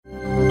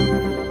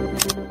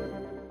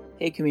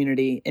Hey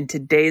community, in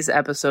today's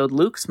episode,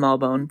 Luke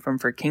Smallbone from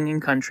For King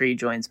and Country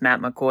joins Matt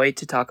McCoy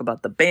to talk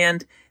about the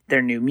band,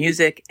 their new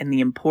music, and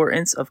the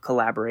importance of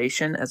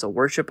collaboration as a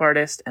worship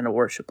artist and a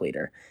worship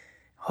leader.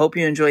 Hope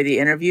you enjoy the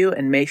interview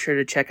and make sure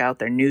to check out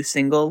their new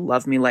single,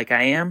 Love Me Like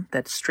I Am,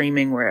 that's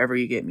streaming wherever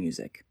you get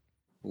music.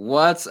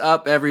 What's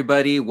up,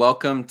 everybody?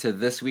 Welcome to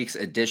this week's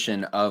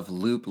edition of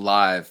Loop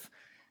Live.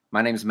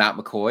 My name is Matt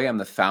McCoy. I'm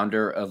the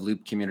founder of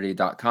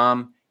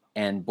loopcommunity.com.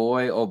 And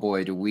boy, oh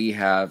boy, do we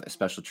have a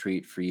special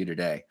treat for you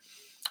today.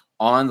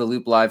 On the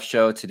Loop Live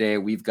show today,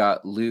 we've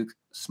got Luke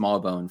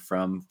Smallbone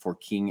from For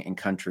King and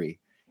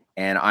Country.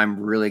 And I'm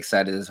really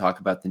excited to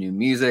talk about the new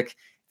music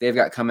they've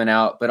got coming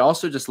out, but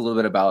also just a little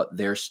bit about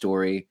their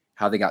story,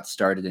 how they got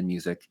started in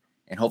music.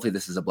 And hopefully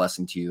this is a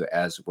blessing to you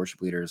as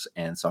worship leaders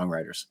and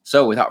songwriters.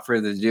 So without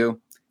further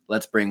ado,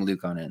 let's bring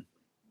Luke on in.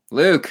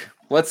 Luke,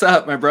 what's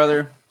up, my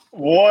brother?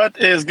 What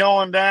is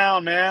going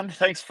down, man?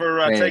 Thanks for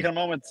taking a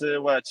moment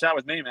to chat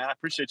with me, man. I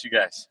appreciate you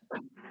guys.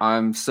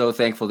 I'm so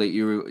thankful that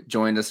you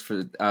joined us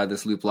for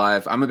this Loop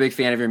Live. I'm a big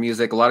fan of your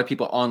music. A lot of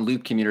people on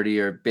Loop Community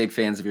are big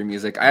fans of your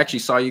music. I actually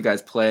saw you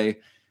guys play,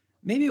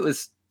 maybe it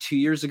was 2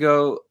 years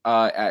ago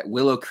at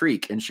Willow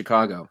Creek in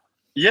Chicago.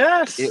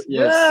 Yes.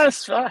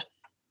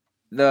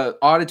 The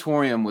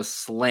auditorium was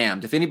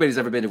slammed. If anybody's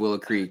ever been to Willow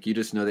Creek, you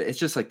just know that it's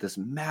just like this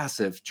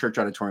massive church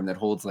auditorium that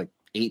holds like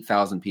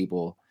 8,000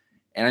 people.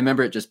 And I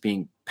remember it just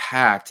being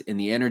packed, and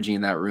the energy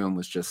in that room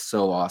was just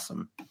so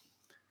awesome.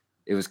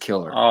 It was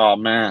killer. Oh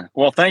man!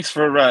 Well, thanks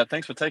for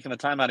taking the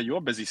time out of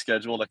your busy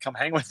schedule to come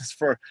hang with us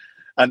for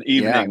an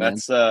evening.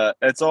 Yeah,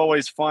 it's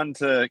always fun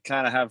to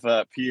kind of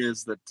have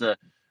peers that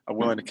are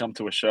willing to come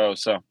to a show.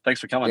 So thanks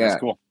for coming. Yeah, it's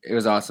cool. It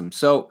was awesome.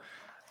 So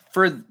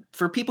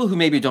for people who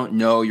maybe don't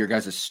know your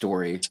guys'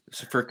 story,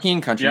 so For King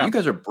and Country, you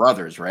guys are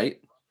brothers,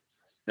 right?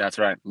 That's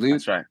right. Luke?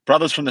 That's right.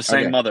 Brothers from the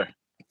same mother.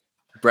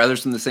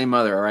 Brothers from the same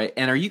mother, all right.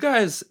 And are you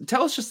guys,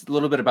 tell us just a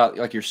little bit about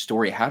like your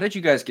story. How did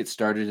you guys get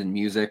started in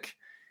music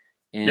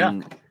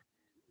and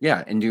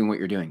doing what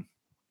you're doing?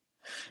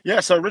 Yeah,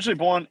 so originally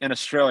born in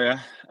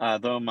Australia,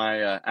 though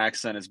my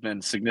accent has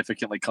been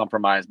significantly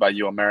compromised by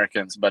you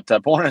Americans. But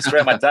born in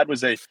Australia, my dad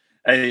was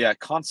a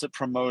concert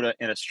promoter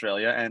in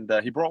Australia, and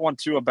he brought one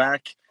tour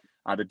back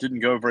that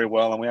didn't go very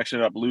well, and we actually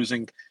ended up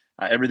losing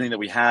everything that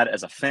we had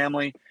as a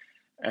family.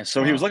 And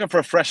so he was looking for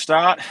a fresh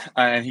start,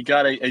 and he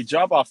got a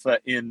job offer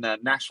in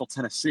Nashville,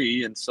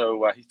 Tennessee. And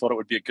so he thought it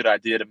would be a good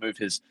idea to move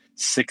his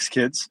 6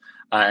 kids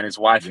and his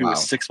wife, who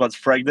was 6 months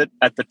pregnant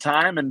at the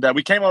time. And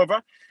we came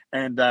over,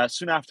 and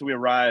soon after we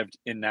arrived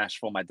in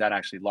Nashville, my dad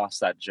actually lost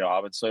that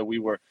job. And so we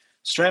were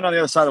stranded on the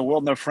other side of the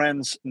world, no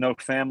friends, no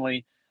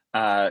family.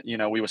 We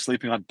were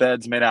sleeping on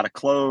beds made out of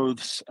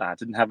clothes,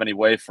 didn't have any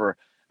way for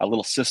a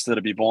little sister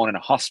to be born in a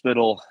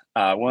hospital.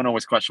 Weren't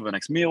always quite sure where the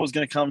next meal was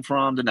going to come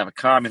from. Didn't have a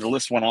car. I mean, the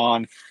list went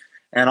on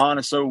and on.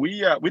 And so we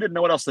didn't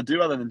know what else to do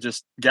other than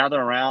just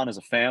gather around as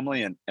a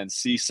family and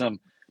see some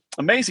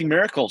amazing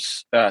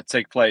miracles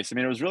take place. I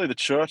mean, it was really the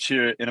church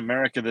here in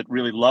America that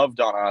really loved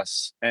on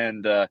us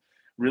and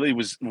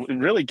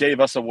really gave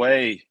us a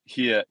way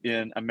here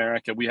in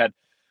America. We had,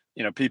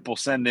 people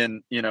send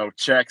in,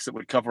 checks that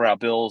would cover our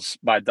bills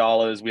by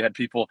dollars. We had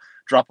people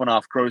dropping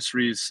off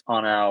groceries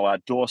on our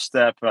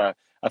doorstep.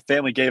 A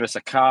family gave us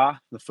a car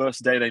the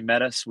first day they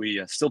met us.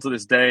 We still to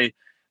this day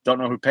don't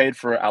know who paid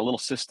for our little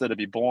sister to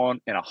be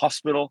born in a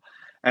hospital.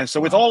 And so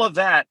with all of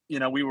that,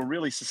 we were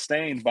really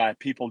sustained by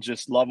people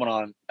just loving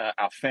on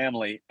our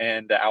family.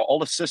 And our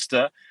oldest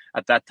sister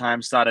at that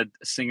time started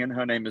singing.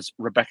 Her name is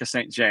Rebecca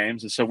St.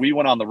 James. And so we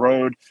went on the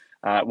road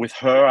with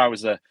her. I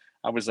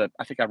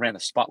think I ran the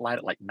spotlight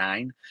at like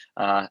 9.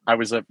 I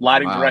was a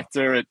lighting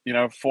director at,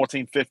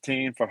 14,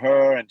 15 for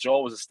her. And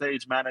Joel was a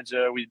stage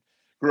manager. We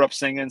grew up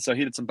singing, so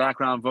he did some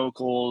background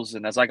vocals,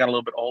 and as I got a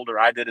little bit older,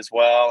 I did as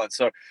well. And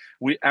so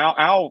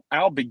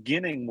our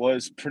beginning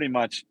was pretty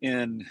much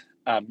in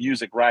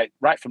music right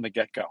from the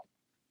get-go.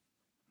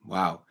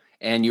 Wow.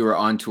 And you were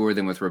on tour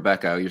then with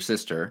Rebecca, your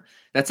sister.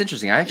 That's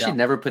interesting. I actually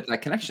never put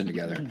that connection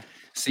together.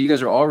 So you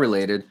guys are all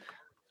related.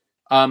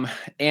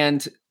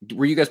 And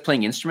were you guys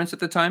playing instruments at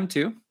the time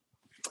too?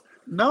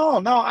 No,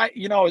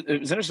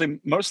 it was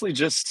interesting, mostly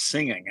just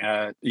singing.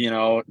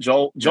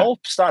 Joel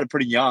started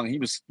pretty young. He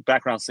was a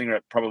background singer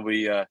at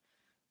probably at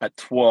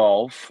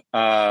 12.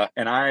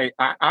 And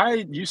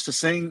I used to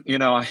sing,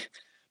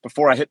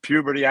 before I hit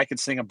puberty, I could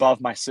sing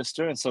above my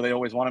sister. And so they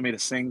always wanted me to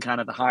sing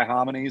kind of the high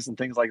harmonies and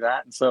things like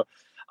that. And so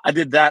I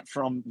did that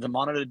from the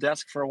monitor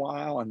desk for a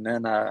while. And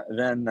then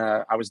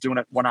I was doing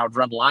it when I would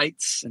run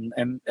lights,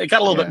 and it got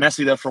a little bit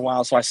messy there for a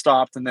while. So I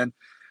stopped. And then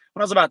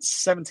when I was about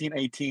 17,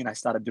 18, I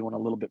started doing a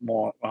little bit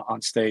more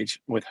on stage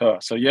with her.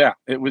 So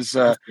it was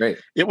great.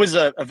 It was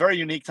a very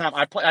unique time.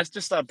 I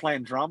just started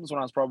playing drums when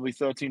I was probably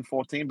 13,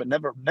 14, but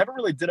never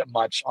really did it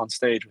much on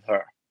stage with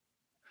her.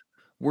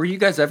 Were you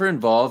guys ever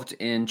involved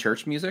in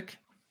church music,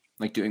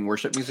 like doing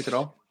worship music at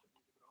all?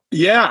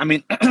 Yeah, I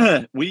mean,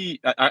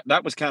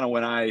 that was kind of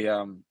when I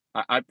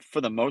I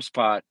for the most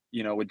part,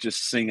 would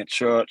just sing at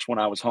church when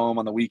I was home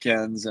on the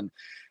weekends,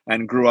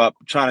 and grew up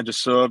trying to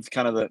just serve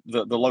kind of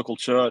the local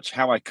church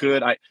how I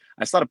could. I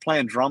started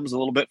playing drums a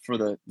little bit for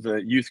the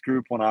youth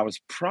group when I was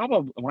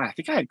when I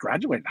think I had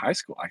graduated high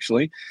school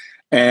actually.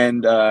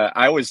 And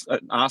I always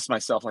asked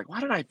myself, like,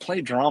 why did I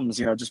play drums,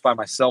 just by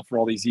myself for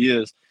all these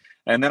years?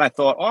 And then I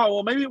thought, oh,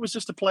 well, maybe it was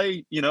just to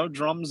play,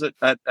 drums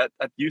at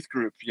youth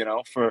group,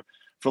 for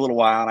a little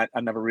while. And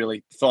I never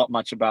really thought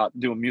much about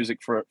doing music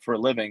for a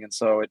living. And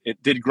so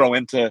it did grow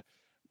into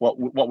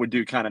what we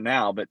do kind of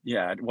now. But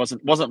yeah, it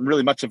wasn't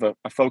really much of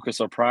a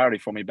focus or priority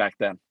for me back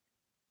then.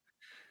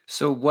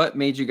 So what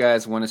made you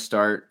guys want to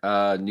start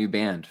a new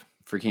band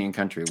for King and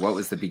Country? What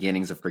was the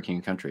beginnings of For King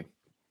and Country?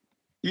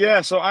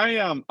 Yeah, so I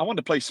wanted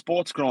to play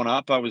sports growing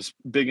up. I was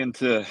big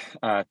into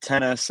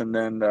tennis, and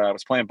then I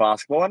was playing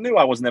basketball. I knew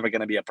I was never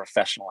going to be a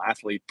professional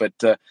athlete, but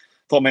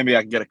thought maybe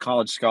I could get a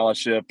college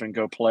scholarship and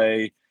go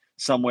play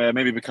somewhere,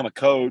 maybe become a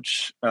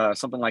coach,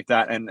 something like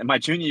that. And in my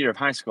junior year of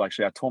high school,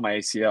 actually, I tore my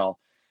ACL,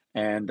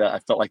 and I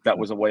felt like that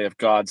was a way of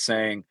God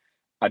saying,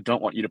 "I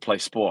don't want you to play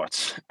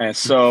sports." And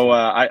so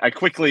I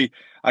quickly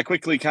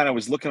kind of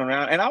was looking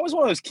around, and I was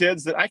one of those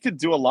kids that I could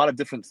do a lot of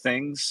different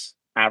things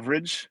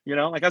average,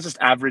 like I was just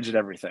average at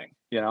everything.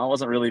 I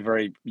wasn't really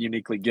very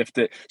uniquely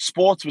gifted.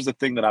 Sports was the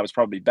thing that I was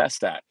probably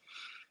best at.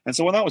 And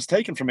so when that was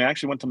taken from me, I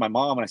actually went to my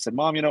mom and I said,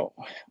 "Mom,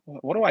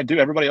 what do I do?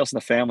 Everybody else in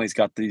the family's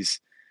got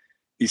these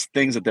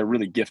things that they're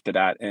really gifted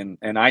at. And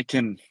I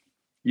can,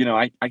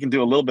 I can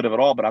do a little bit of it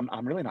all, but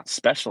I'm really not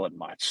special at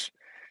much."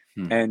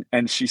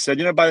 And she said,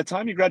 "By the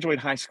time you graduate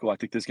high school, I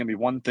think there's going to be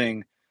one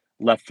thing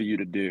left for you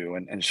to do."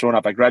 And sure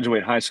enough, I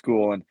graduate high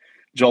school, and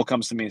Joel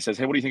comes to me and says,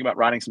 "Hey, what do you think about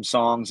writing some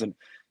songs and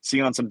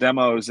seeing on some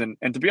demos?" And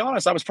to be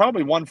honest, I was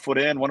probably 1 foot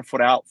in, 1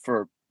 foot out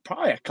for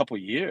probably a couple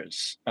of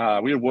years.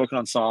 We were working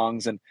on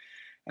songs, and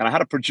I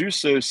had a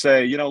producer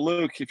say,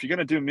 "Luke, if you're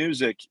going to do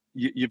music,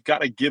 you've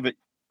got to give it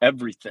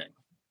everything.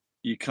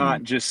 You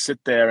can't just sit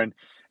there and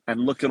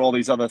look at all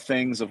these other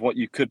things of what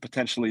you could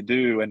potentially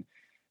do."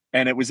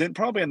 And it was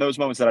probably in those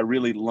moments that I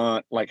really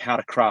learned like how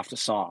to craft a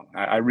song.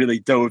 I really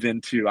dove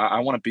into, I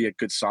want to be a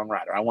good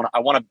songwriter. I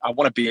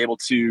want to be able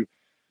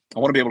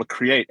to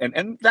create.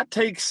 And that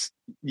takes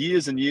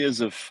years and years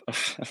of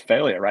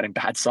failure, writing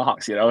bad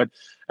songs,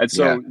 And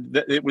so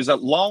it was a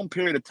long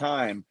period of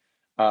time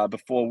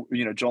before,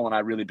 Joel and I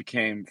really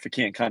became For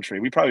King and Country.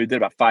 We probably did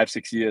about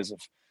 5-6 years of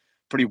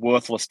pretty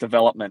worthless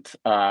development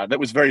that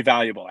was very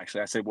valuable.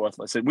 Actually, I say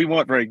worthless. We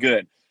weren't very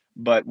good,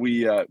 but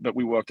we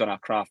worked on our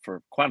craft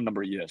for quite a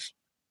number of years.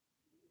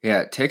 Yeah,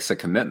 it takes a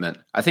commitment.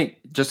 I think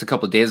just a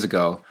couple of days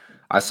ago,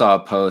 I saw a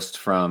post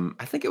from,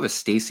 I think it was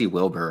Stacy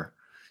Wilbur.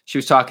 She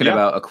was talking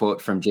about a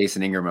quote from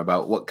Jason Ingram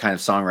about what kind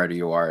of songwriter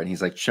you are. And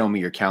he's like, "Show me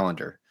your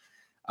calendar."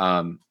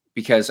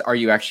 Because are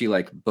you actually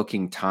like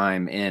booking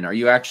time in? Are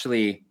you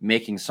actually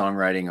making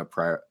songwriting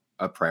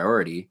a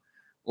priority?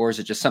 Or is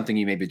it just something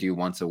you maybe do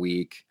once a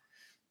week?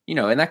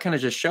 And that kind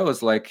of just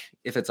shows like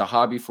if it's a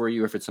hobby for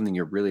you, if it's something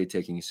you're really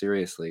taking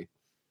seriously.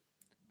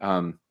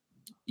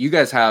 You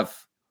guys have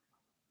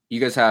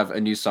a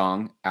new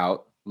song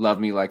out, "Love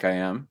Me Like I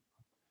Am."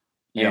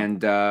 Yeah.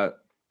 And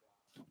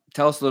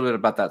tell us a little bit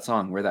about that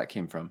song, where that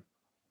came from.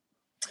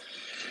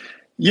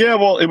 Yeah,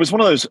 well, it was one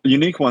of those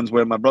unique ones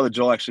where my brother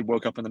Joel actually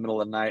woke up in the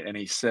middle of the night and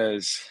he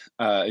says,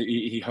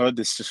 he heard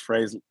this just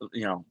phrase,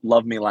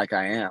 "Love me like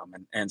I am."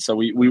 And so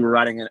we were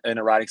writing in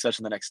a writing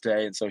session the next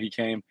day. And so he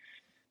came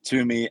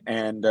to me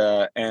and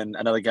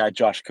another guy,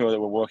 Josh Coe, that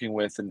we're working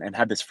with, and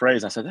had this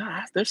phrase. I said,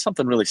 "There's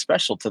something really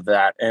special to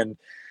that." And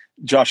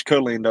Josh Coe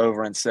leaned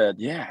over and said,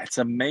 "Yeah, it's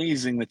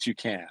amazing that you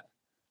can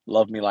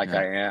love me like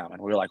I am."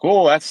 And we were like,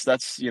 "Oh, that's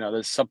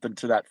there's something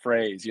to that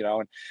phrase,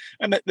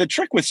 And the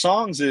trick with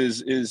songs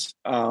is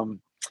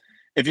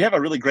if you have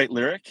a really great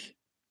lyric,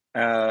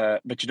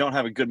 but you don't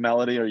have a good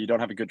melody or you don't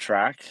have a good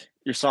track,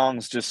 your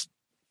song's just,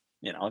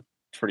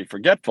 pretty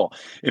forgetful.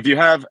 If you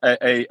have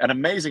an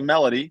amazing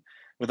melody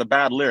with a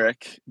bad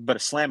lyric, but a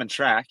slamming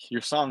track,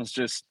 your song's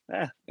just,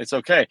 it's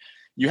okay.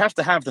 You have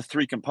to have the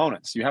three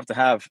components. You have to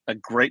have a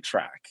great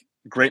track,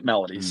 great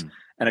melodies,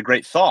 and a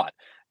great thought.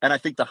 And I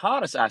think the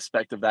hardest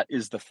aspect of that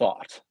is the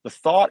thought. The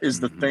thought is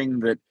the thing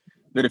that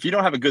if you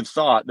don't have a good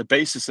thought, the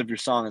basis of your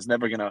song is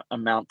never going to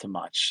amount to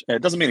much.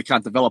 It doesn't mean it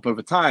can't develop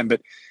over time,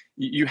 but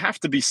you have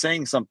to be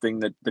saying something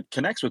that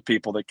connects with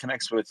people, that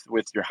connects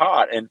with your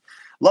heart. And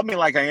 "Love Me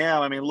Like I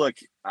Am," I mean, look,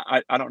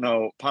 I don't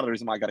know. Part of the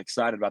reason why I got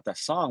excited about that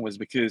song was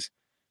because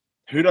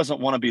who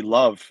doesn't want to be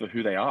loved for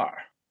who they are?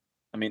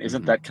 I mean,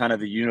 isn't that kind of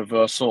the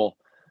universal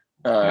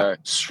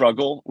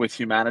struggle with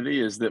humanity,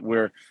 is that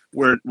we're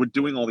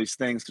doing all these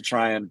things to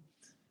try and,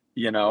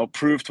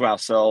 prove to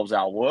ourselves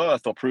our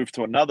worth or prove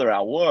to another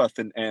our worth.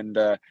 And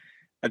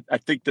I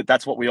think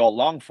that's what we all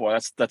long for.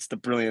 That's the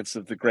brilliance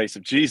of the grace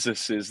of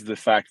Jesus, is the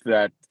fact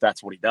that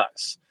that's what he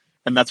does.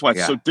 And that's why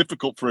it's so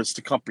difficult for us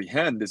to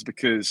comprehend, is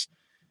because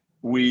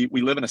we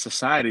live in a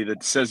society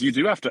that says you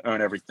do have to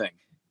earn everything,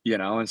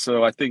 And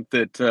so I think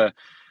that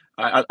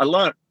I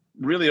learned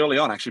really early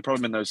on, actually,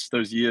 probably in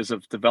those years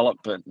of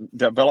development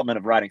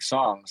of writing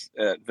songs,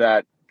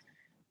 that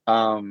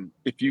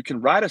if you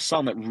can write a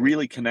song that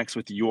really connects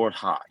with your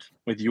heart,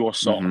 with your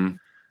soul, Mhm.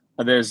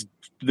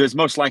 there's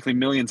most likely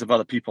millions of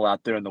other people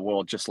out there in the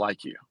world just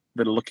like you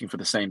that are looking for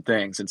the same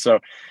things. And so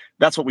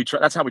that's what we try.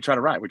 That's how we try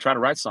to write. We try to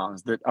write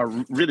songs that are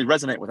really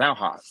resonate with our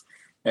heart,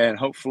 and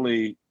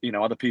hopefully,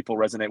 other people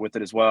resonate with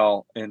it as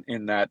well.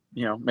 In that,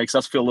 makes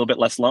us feel a little bit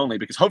less lonely,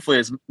 because hopefully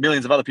there's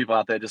millions of other people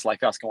out there just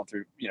like us going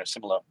through,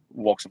 similar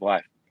walks of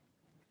life.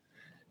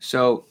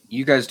 So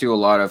you guys do a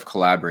lot of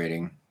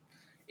collaborating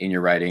in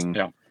your writing.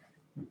 Yeah.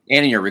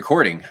 And in your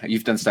recording.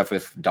 You've done stuff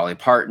with Dolly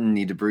Parton,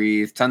 Need to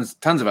Breathe, tons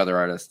of other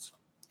artists.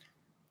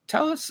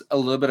 Tell us a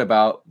little bit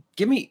about,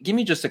 give me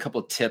just a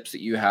couple of tips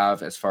that you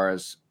have as far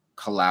as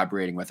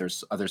collaborating with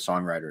other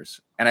songwriters.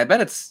 And I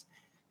bet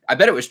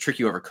it was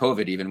tricky over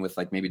COVID, even with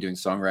like maybe doing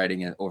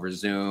songwriting over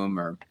Zoom,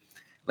 or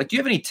like, do you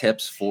have any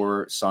tips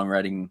for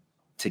songwriting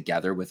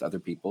together with other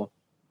people?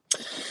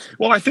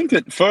 Well, I think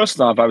that first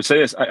off, I would say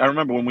this. I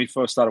remember when we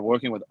first started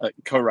working with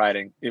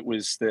co-writing, it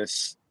was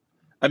this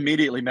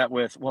immediately met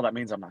with, well, that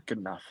means I'm not good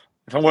enough.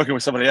 If I'm working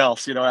with somebody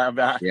else, that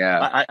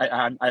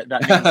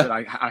means that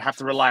I have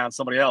to rely on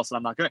somebody else, and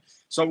I'm not good.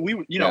 So we,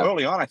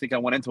 early on, I think I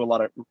went into a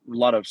lot of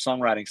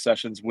songwriting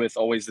sessions with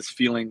always this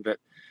feeling that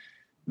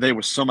they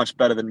were so much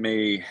better than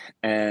me,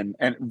 and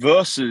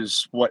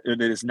versus what it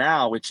is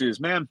now, which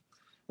is, man,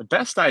 the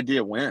best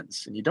idea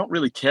wins, and you don't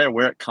really care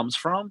where it comes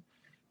from.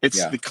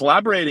 It's the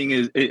collaborating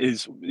is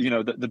to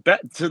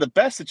the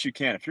best that you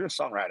can. If you're a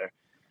songwriter,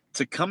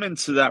 to come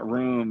into that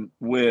room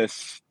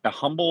with a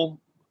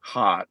humble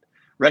heart,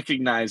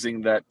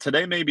 recognizing that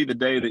today may be the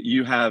day that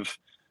you have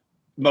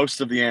most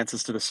of the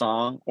answers to the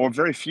song, or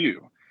very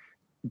few,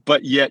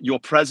 but yet your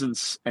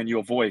presence and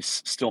your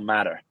voice still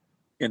matter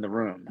in the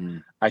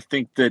room. I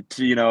think that,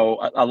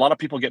 a lot of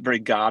people get very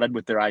guarded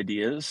with their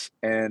ideas.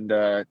 And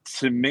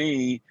to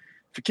me,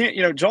 if you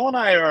can't, Joel and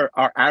I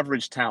are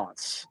average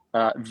talents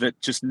that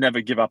just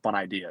never give up on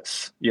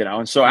ideas,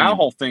 and so our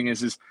whole thing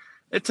is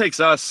it takes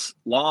us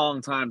a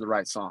long time to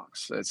write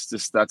songs. It's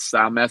just, that's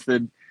our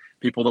method.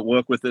 People that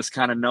work with this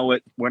kind of know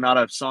it. We're not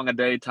a song a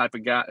day type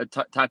of guy,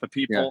 type of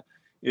people.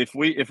 Yeah. If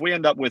we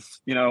end up with,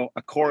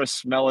 a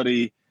chorus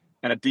melody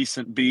and a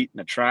decent beat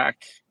and a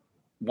track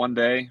one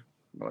day,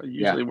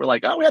 usually we're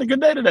like, oh, we had a good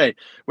day today.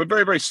 We're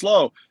very, very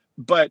slow.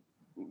 But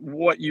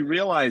what you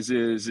realize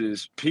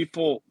is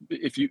people,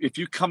 if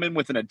you come in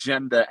with an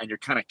agenda and you're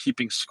kind of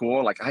keeping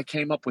score, like I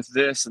came up with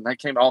this and then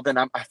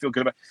I feel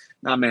good about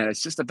it. Nah, man,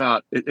 it's just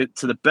about it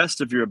to the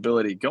best of your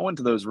ability. Go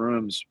into those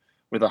rooms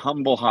with a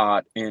humble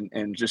heart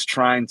and just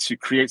trying to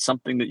create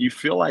something that you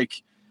feel like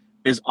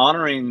is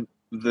honoring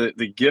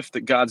the gift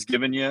that God's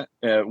given you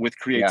with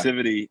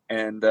creativity.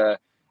 And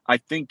I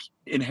think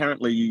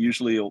inherently you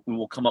usually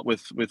will come up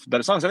with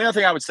better songs. And the other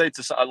thing I would say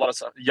to a lot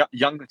of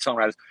young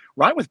songwriters,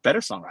 write with better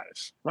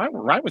songwriters,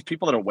 write with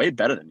people that are way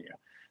better than you.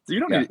 So you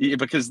don't need,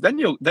 because then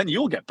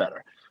you'll get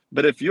better.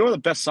 But if you're the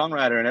best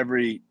songwriter in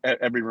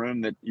every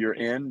room that you're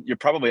in, you're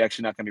probably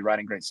actually not going to be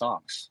writing great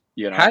songs.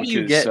 How do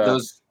you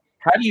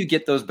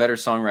get those better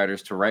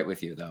songwriters to write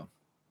with you, though?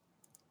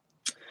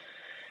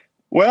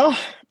 Well,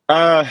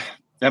 that's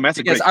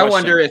a great question. I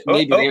wonder if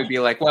maybe they would be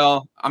like,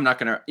 well, I'm not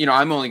going to,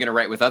 I'm only going to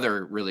write with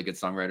other really good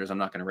songwriters. I'm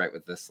not going to write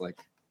with this like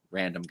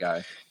random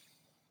guy.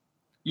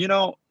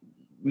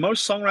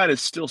 Most songwriters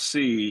still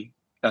see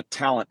a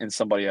talent in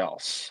somebody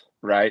else,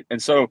 right?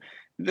 And so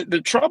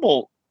the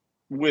trouble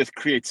with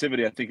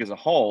creativity, I think, as a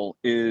whole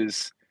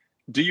is,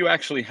 do you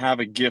actually have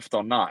a gift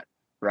or not,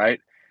 right?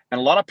 And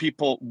a lot of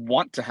people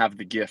want to have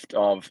the gift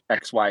of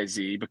X, Y,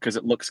 Z because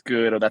it looks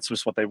good or that's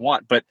just what they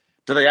want. But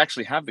do they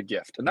actually have the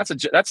gift? And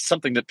that's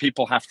something that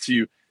people have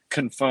to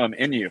confirm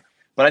in you.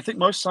 But I think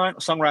most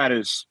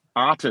songwriters,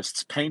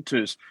 artists,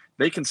 painters,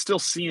 they can still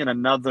see in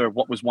another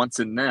what was once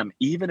in them,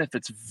 even if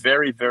it's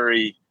very,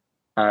 very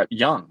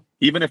young.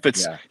 Even if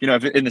it's,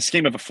 in the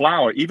scheme of a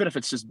flower, even if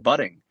it's just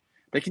budding,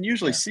 they can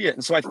usually see it.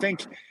 And so I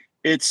think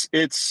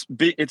it's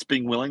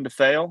being willing to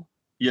fail.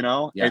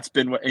 It's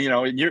been,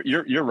 and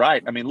you're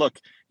right. I mean, look,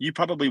 you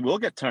probably will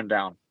get turned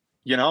down.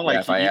 You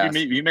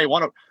may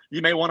want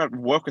to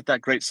work with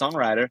that great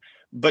songwriter,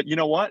 but you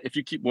know what? If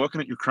you keep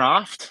working at your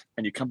craft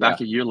and you come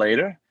back a year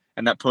later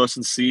and that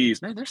person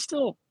sees, man,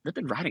 they've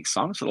been writing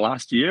songs for the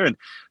last year, and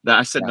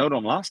I said no to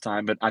them last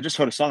time, but I just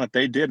heard a song that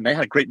they did and they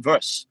had a great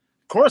verse.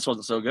 Chorus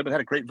wasn't so good, but had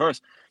a great verse.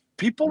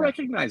 People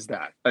recognize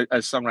that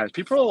as songwriters.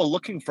 People are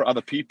looking for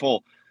other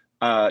people.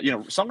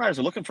 Songwriters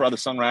are looking for other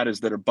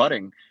songwriters that are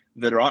budding,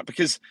 that are on,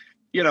 because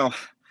you're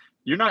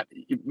not,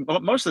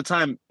 most of the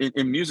time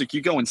in music,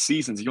 you go in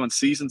seasons. You go in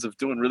seasons of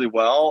doing really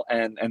well,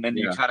 and then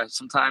you kind of,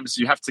 sometimes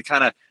you have to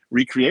kind of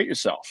recreate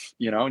yourself,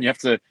 and you have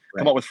to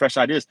come up with fresh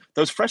ideas.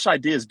 Those fresh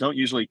ideas don't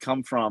usually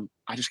come from,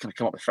 I just going to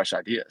come up with fresh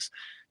ideas.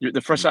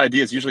 The fresh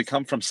ideas usually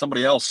come from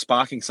somebody else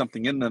sparking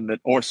something in them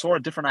or saw a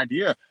different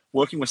idea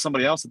working with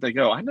somebody else that they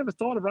go, I never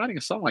thought of writing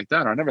a song like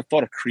that, or I never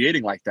thought of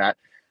creating like that.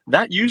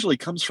 That usually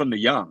comes from the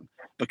young,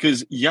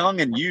 because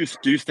young and youth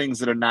do things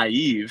that are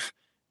naive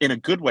in a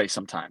good way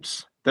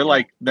sometimes. They're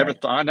like,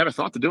 I never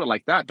thought to do it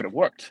like that, but it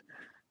worked.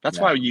 That's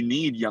why you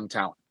need young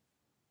talent.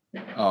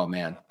 Oh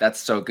man, that's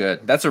so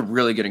good. That's a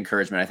really good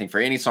encouragement, I think, for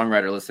any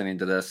songwriter listening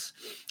to this.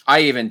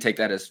 I even take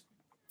that as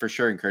for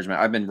sure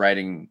encouragement. I've been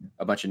writing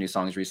a bunch of new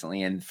songs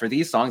recently, and for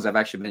these songs, I've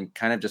actually been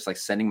kind of just like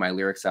sending my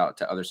lyrics out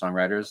to other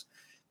songwriters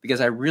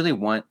because I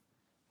want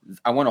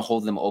to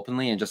hold them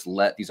openly and just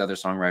let these other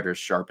songwriters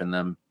sharpen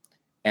them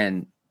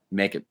and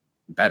make it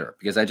better,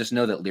 because I just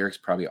know that lyrics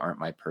probably aren't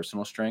my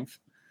personal strength.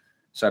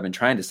 So I've been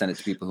trying to send it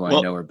to people who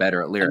I know are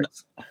better at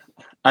lyrics.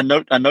 A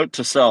note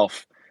to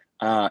self,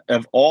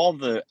 of all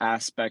the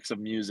aspects of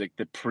music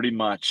that pretty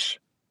much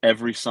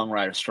every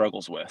songwriter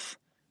struggles with,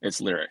 it's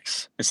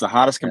lyrics. It's the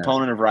hardest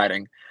component of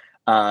writing.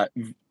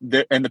 And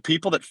the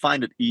people that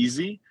find it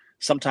easy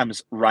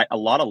sometimes write a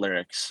lot of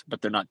lyrics,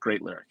 but they're not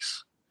great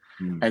lyrics.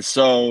 And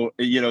so,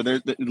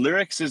 the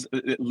lyric is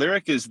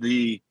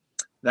the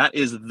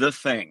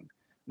thing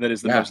that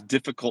is the most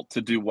difficult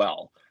to do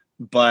well.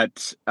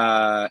 But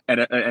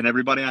and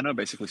everybody I know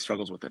basically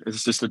struggles with it.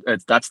 It's just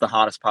that's the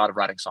hardest part of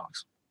writing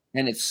songs.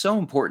 And it's so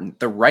important.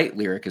 The right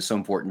lyric is so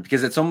important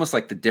because it's almost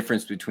like the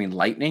difference between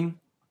lightning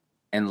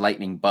and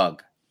lightning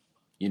bug.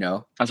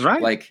 That's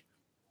right. Like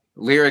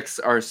lyrics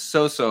are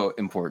so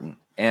important,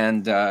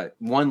 and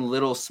one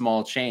little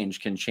small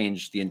change can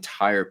change the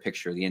entire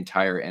picture, the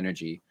entire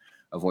energy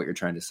of what you're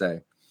trying to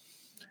say.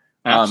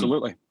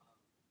 Absolutely.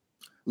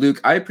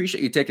 Luke, I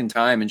appreciate you taking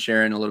time and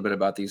sharing a little bit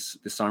about the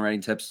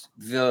songwriting tips.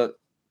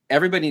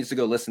 Everybody needs to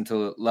go listen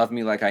to Love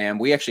Me Like I Am.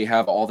 We actually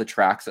have all the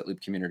tracks at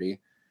Loop Community,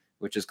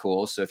 which is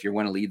cool. So if you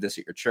want to lead this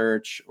at your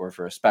church or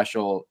for a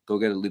special, go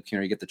get a Loop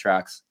Community, get the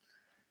tracks.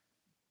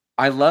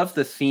 I love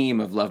the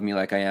theme of Love Me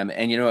Like I Am.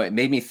 And, it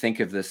made me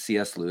think of this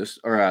C.S. Lewis,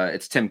 or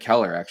it's Tim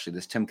Keller, actually,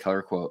 this Tim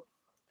Keller quote,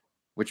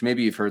 which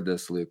maybe you've heard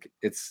this, Luke.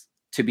 It's,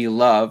 "To be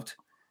loved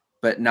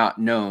but not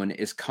known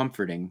is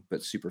comforting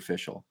but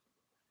superficial.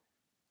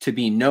 To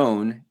be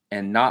known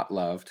and not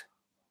loved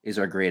is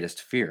our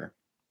greatest fear.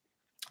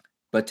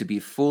 But to be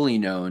fully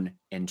known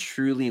and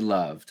truly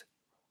loved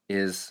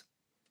is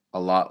a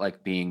lot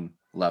like being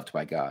loved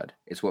by God.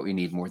 It's what we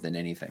need more than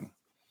anything."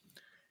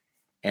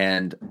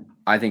 And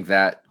I think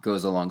that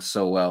goes along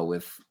so well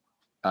with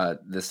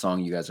this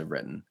song you guys have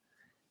written.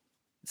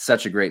 It's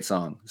such a great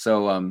song.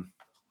 So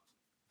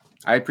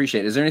I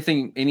appreciate it. Is there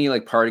any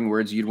like parting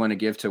words you'd want to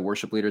give to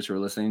worship leaders who are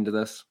listening to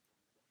this?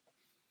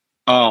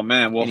 Oh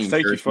man. Well,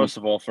 thank you first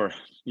of all for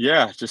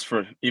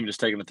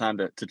taking the time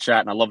to chat.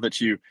 And I love that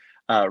you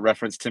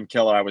referenced Tim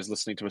Keller. I was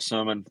listening to a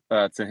sermon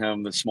to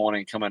him this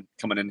morning, coming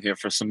in here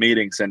for some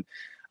meetings. And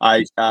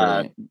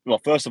well,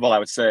 first of all, I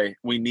would say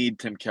we need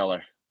Tim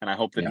Keller, and I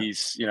hope that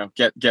he's,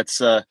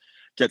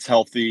 gets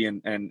healthy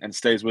and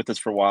stays with us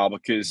for a while,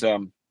 because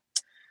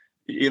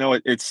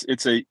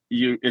it's a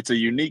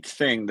unique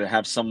thing to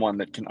have someone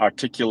that can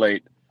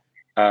articulate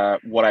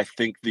what I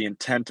think the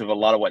intent of a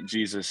lot of what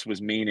Jesus was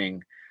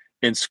meaning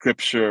in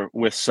Scripture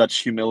with such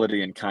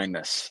humility and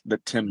kindness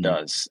that Tim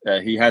does.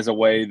 He has a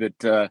way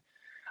that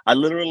I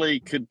literally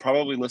could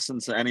probably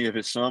listen to any of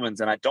his sermons,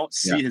 and I don't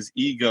see his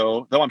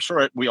ego, though I'm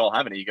sure we all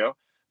have an ego.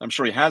 I'm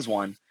sure he has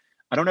one.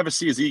 I don't ever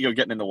see his ego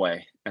getting in the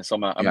way. And so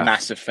I'm a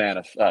massive fan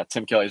of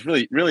Tim Keller. He's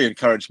really, really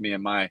encouraged me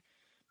in my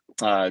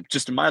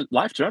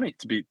life journey,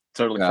 to be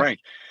totally frank.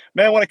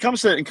 Man, when it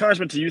comes to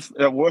encouragement to youth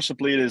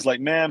worship leaders, like,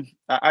 man,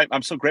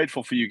 I'm so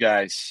grateful for you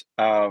guys.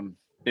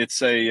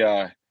 It's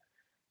a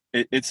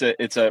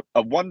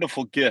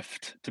wonderful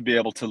gift to be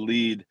able to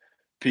lead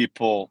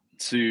people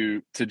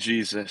to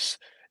Jesus.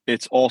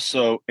 It's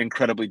also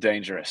incredibly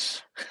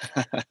dangerous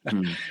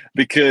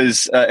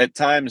because at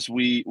times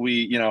we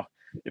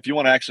if you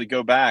want to actually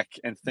go back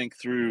and think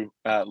through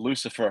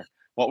Lucifer,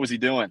 what was he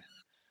doing?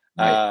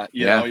 Right.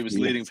 He was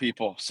leading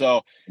people.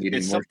 So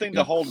it's something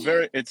to hold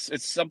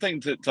it's something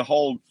to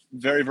hold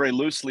very, very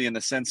loosely, in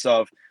the sense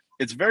of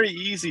it's very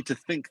easy to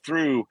think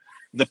through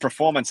the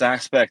performance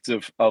aspect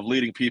of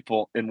leading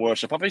people in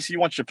worship. Obviously, you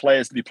want your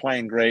players to be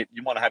playing great.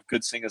 You want to have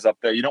good singers up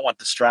there. You don't want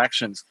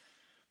distractions.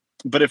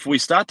 But if we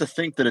start to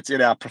think that it's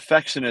in our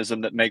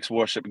perfectionism that makes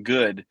worship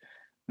good,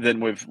 then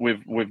we've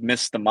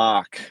missed the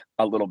mark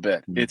a little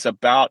bit. It's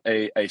about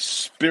a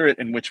spirit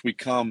in which we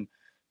come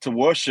to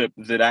worship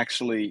that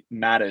actually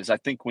matters. I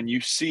think when you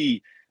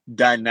see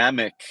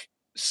dynamic,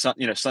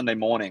 Sunday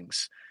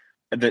mornings,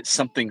 that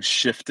something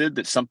shifted,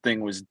 that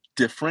something was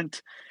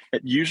different,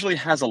 it usually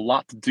has a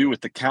lot to do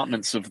with the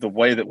countenance of the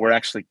way that we're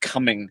actually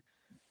coming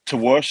to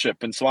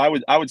worship. And so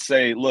I would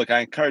say, look,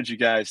 I encourage you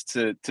guys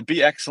to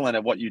be excellent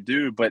at what you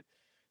do, but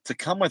to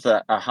come with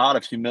a heart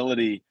of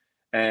humility,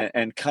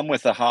 and come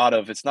with a heart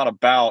of, it's not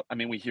about,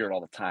 we hear it all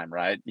the time,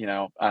 right?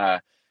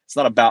 It's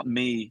not about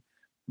me,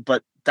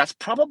 but that's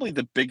probably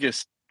the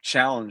biggest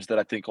challenge that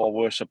I think all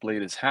worship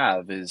leaders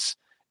have is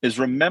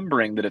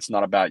remembering that it's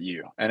not about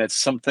you. And it's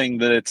something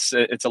that it's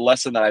a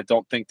lesson that I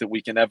don't think that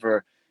we can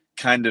ever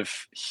kind of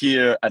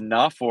hear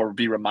enough or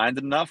be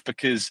reminded enough,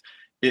 because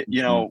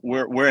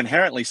we're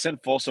inherently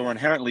sinful, so we're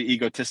inherently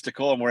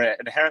egotistical, and we're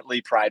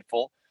inherently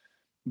prideful.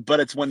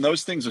 But it's when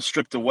those things are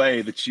stripped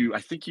away that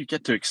I think you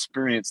get to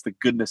experience the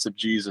goodness of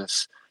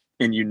Jesus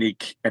in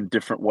unique and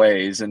different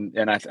ways. And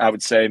I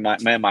would say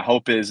my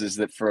hope is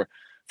that for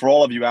for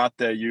all of you out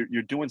there,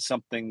 you're doing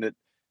something that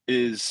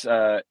is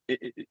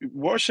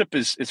worship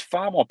is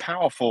far more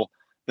powerful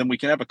than we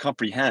can ever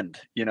comprehend.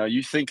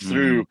 You think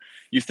through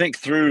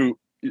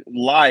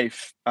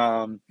life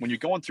when you're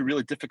going through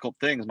really difficult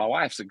things. My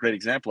wife's a great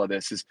example of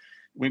this. Is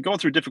when you're going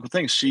through difficult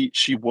things,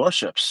 she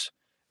worships,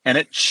 and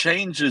it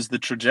changes the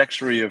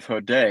trajectory of her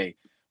day.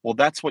 Well,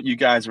 that's what you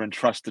guys are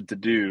entrusted to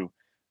do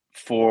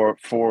for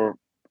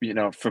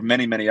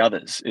many, many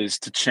others, is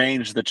to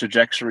change the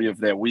trajectory of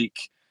their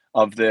week,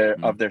 of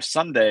their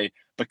Sunday,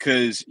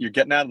 because you're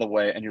getting out of the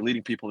way and you're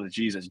leading people to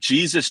Jesus.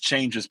 Jesus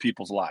changes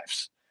people's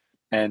lives.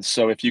 And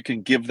so if you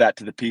can give that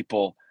to the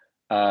people,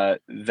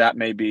 that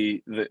may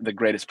be the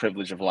greatest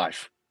privilege of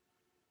life.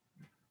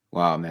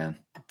 Wow, man.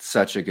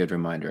 Such a good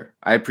reminder.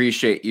 I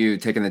appreciate you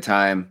taking the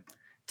time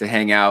to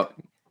hang out.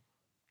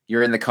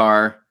 You're in the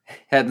car,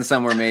 heading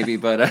somewhere maybe,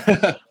 but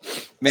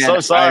man. So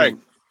sorry.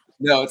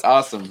 No, it's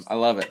awesome. I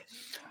love it.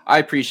 I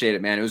appreciate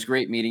it, man. It was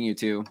great meeting you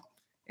too.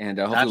 And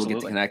hopefully we'll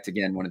get to connect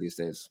again one of these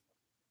days.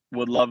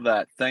 Would love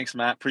that. Thanks,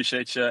 Matt.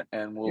 Appreciate you.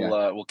 And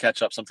we'll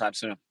catch up sometime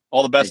soon.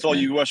 All the best to all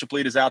you worship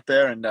leaders out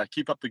there, and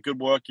keep up the good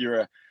work.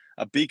 You're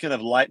a beacon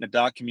of light in a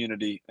dark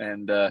community,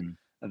 and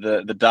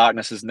the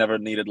darkness has never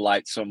needed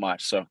light so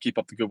much. So keep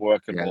up the good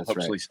work, and we'll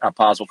hopefully our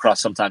paths will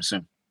cross sometime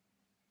soon.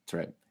 That's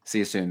right. See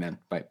you soon, man.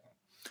 Bye.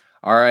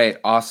 All right.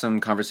 Awesome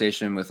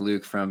conversation with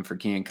Luke from For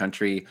King and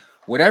Country.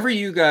 Whatever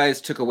you guys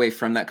took away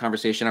from that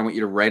conversation, I want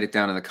you to write it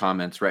down in the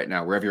comments right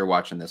now, wherever you're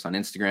watching this, on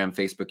Instagram,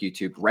 Facebook,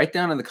 YouTube. Write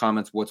down in the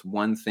comments what's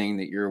one thing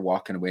that you're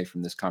walking away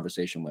from this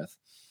conversation with.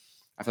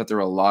 I thought there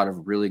were a lot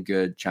of really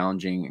good,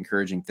 challenging,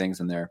 encouraging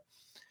things in there.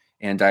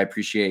 And I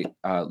appreciate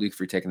Luke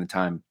for taking the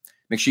time.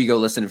 Make sure you go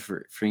listen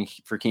to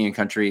For King and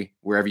Country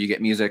wherever you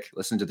get music.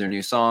 Listen to their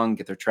new song,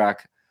 get their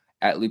track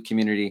at Loop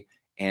Community.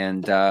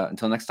 And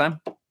until next time,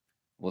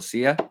 we'll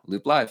see ya.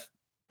 Loop Live.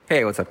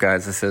 Hey, what's up,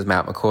 guys? This is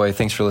Matt McCoy.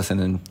 Thanks for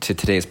listening to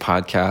today's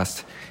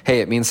podcast. Hey,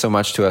 it means so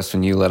much to us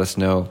when you let us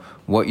know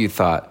what you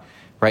thought.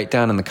 Write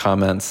down in the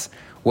comments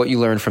what you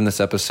learned from this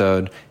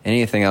episode,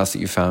 anything else that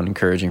you found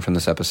encouraging from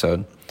this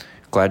episode.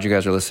 Glad you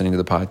guys are listening to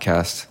the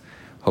podcast.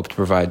 Hope to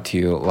provide to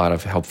you a lot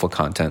of helpful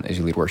content as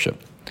you lead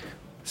worship.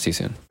 See you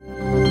soon.